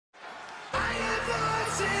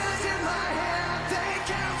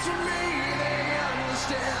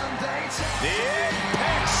The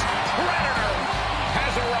Apex Predator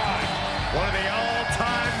has arrived. One of the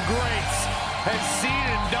all-time greats has seen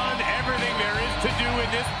and done everything there is to do in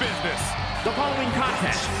this business. The following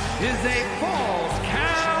contest is a Falls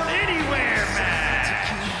Count Anywhere match.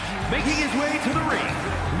 Making his way to the ring,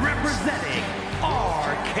 representing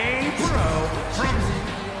RK Bro from...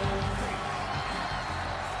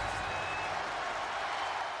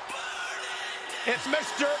 It's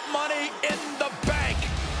Mr. Money in the Bank.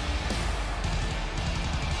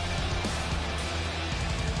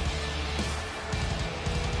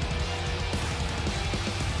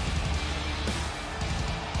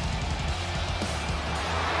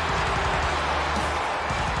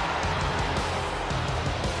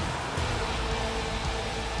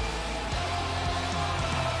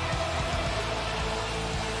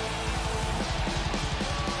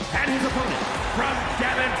 And his opponent from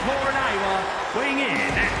Davenport, Iowa, weighing in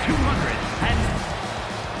at 200 and...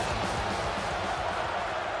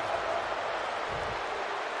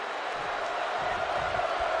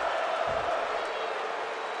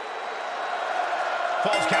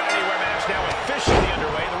 Falls Count Anywhere match now officially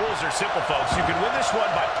underway. The rules are simple, folks. You can win this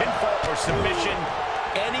one by pinfall or submission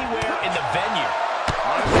anywhere in the venue.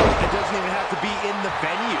 Honestly, it doesn't even have to be in the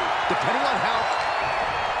venue. Depending on how...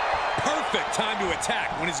 Perfect time to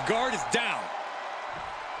attack when his guard is down.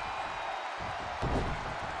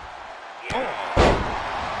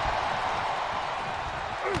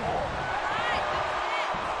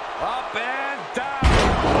 Up and down.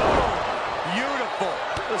 Beautiful.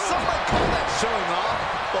 Some might call that showing off,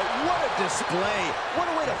 but what a display. What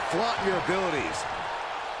a way to flaunt your abilities.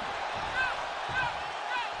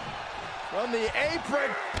 From the apron,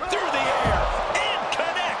 Through the air, and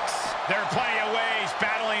connects. There are plenty of ways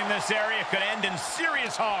battling in this area could end in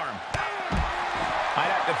serious harm. I'd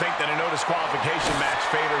have to think that a no disqualification match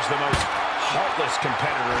favors the most heartless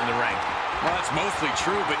competitor in the ring. Well, that's mostly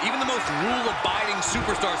true, but even the most rule-abiding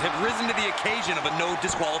superstars have risen to the occasion of a no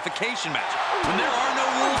disqualification match. When there are no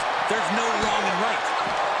rules, there's no wrong and right.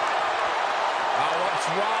 Oh, what's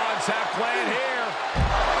Rollins have planned here?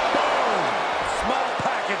 boom! Small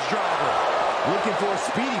package driver. Looking for a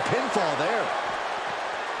speedy pinfall there.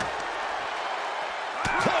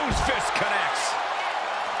 Closed fist connects.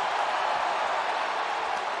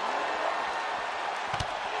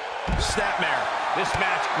 Snapmare. This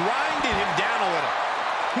match grinded him down a little.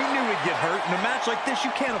 He knew he'd get hurt. In a match like this,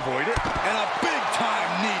 you can't avoid it. And a big-time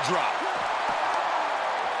knee drop.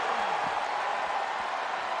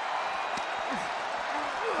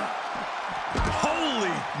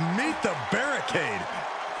 Holy, meet the barricade.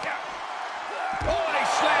 Oh, and he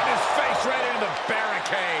slammed his face right into the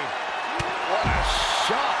barricade. What a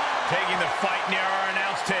shot. Taking the fight near our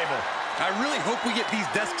announce table. I really hope we get these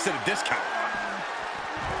desks at a discount.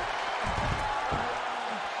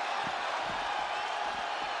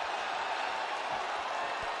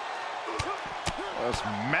 Was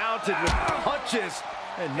mounted with punches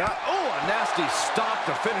and not, oh, a nasty stop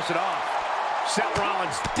to finish it off. Seth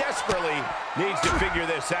Rollins desperately needs to figure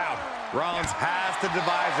this out. Rollins has to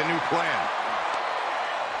devise a new plan.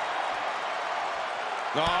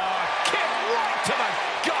 Oh, kick right to the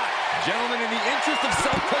gut. Gentlemen, in the interest of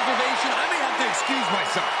self-preservation, I may have to excuse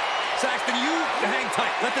myself. Saxton, you hang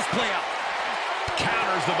tight. Let this play out.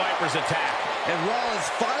 Counters the Viper's attack. And Rollins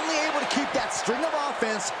finally able to keep that string of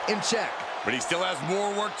offense in check. But he still has more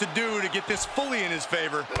work to do to get this fully in his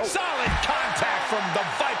favor. Solid contact from the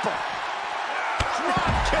Viper. Drop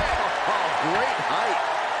kick. Oh, great height.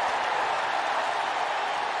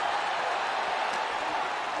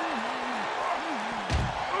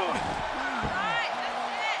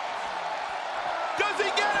 Does he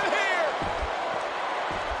get him here?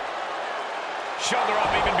 Shoulder up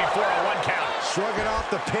even before a 1 count. Shrugging off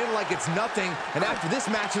the pin like it's nothing, and after this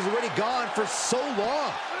match is already gone for so long.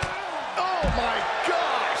 Oh my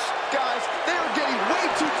gosh! Guys, they are getting way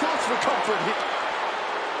too close for comfort here.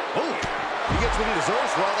 Oh, he gets what he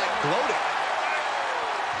deserves for all that gloating.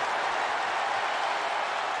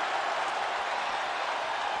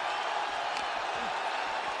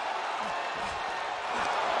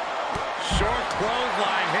 Short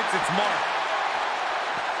clothesline hits its mark.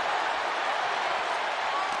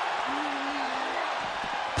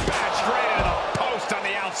 Back straight into the post on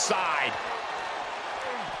the outside.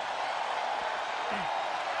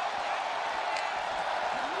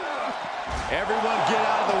 Everyone get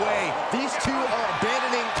out of the way. These two are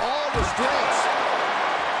abandoning all restraints.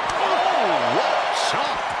 Oh, what a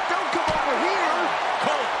shot. Don't come over here.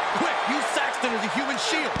 Cole, quick, use Saxton as a human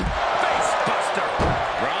shield. Face buster.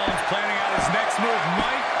 Rollins planning out his next move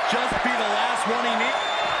might just be the last one he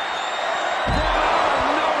needs.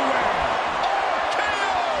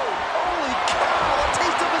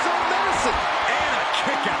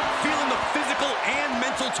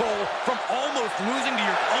 Cole, from almost losing to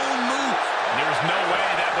your own move. There's no way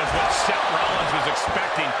that was what Seth Rollins was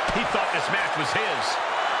expecting. He thought this match was his.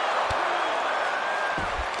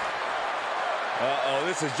 Uh-oh,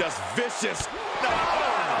 this is just vicious. No,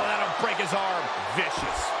 that'll break his arm.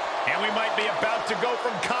 Vicious. And we might be about to go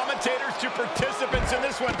from commentators to participants in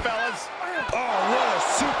this one, fellas. Oh, what a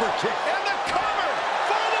super kick. And the cover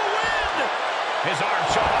for the win! His arm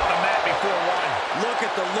shot off the mat before one. Look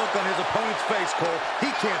at the look on his opponent's face, Cole. He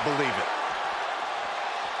can't believe it.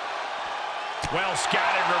 Well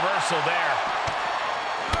scattered reversal there.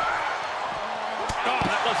 Oh,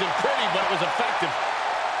 that wasn't pretty, but it was effective.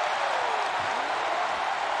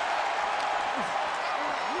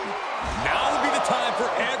 Now would be the time for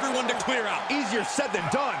everyone to clear out. Easier said than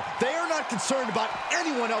done. They are not concerned about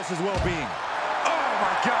anyone else's well-being. Oh,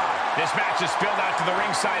 my God. This match is spilled out to the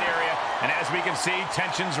ringside area, and as we can see,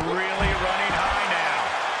 tension's really running high now.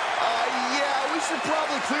 Yeah, we should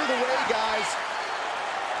probably clear the way, guys.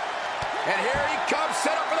 And here he comes,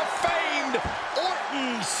 set up for the famed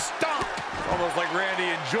Orton stomp. Almost like Randy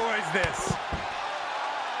enjoys this.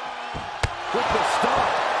 With the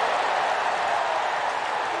stomp.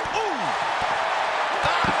 Ooh!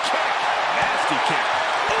 Ah, kick! Nasty kick.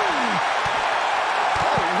 Ooh!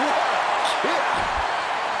 Oh, what a kick.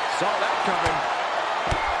 Saw that coming.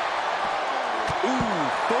 Ooh,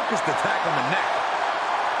 focused attack on the neck.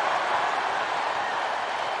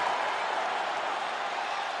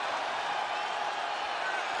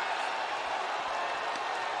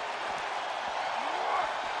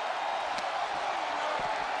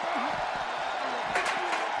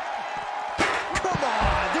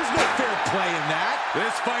 Playing that.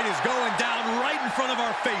 This fight is going down right in front of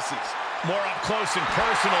our faces. More up close and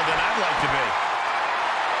personal than I'd like to be.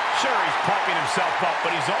 Sure, he's pumping himself up,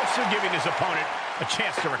 but he's also giving his opponent a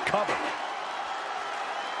chance to recover.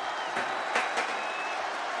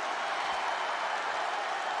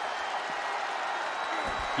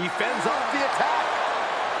 He fends off the attack.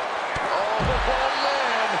 Oh,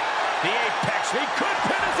 man. The apex. He could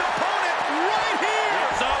pin his opponent right here.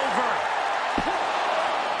 It's over.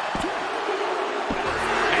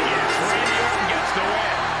 And yes, Randy Orton gets the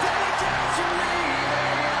win.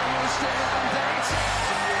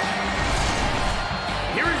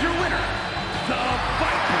 Here is your winner, the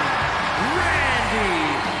Viper, Randy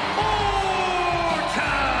Orton!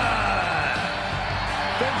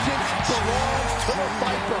 Vengeance belongs to the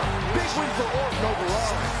Viper. Big win for Orton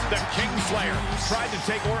overall. The Kingslayer tried to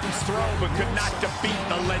take Orton's throne, but could not defeat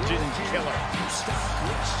the Legend Killer. Stop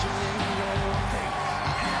questioning your faith.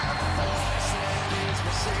 Never thought this man is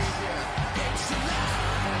my savior.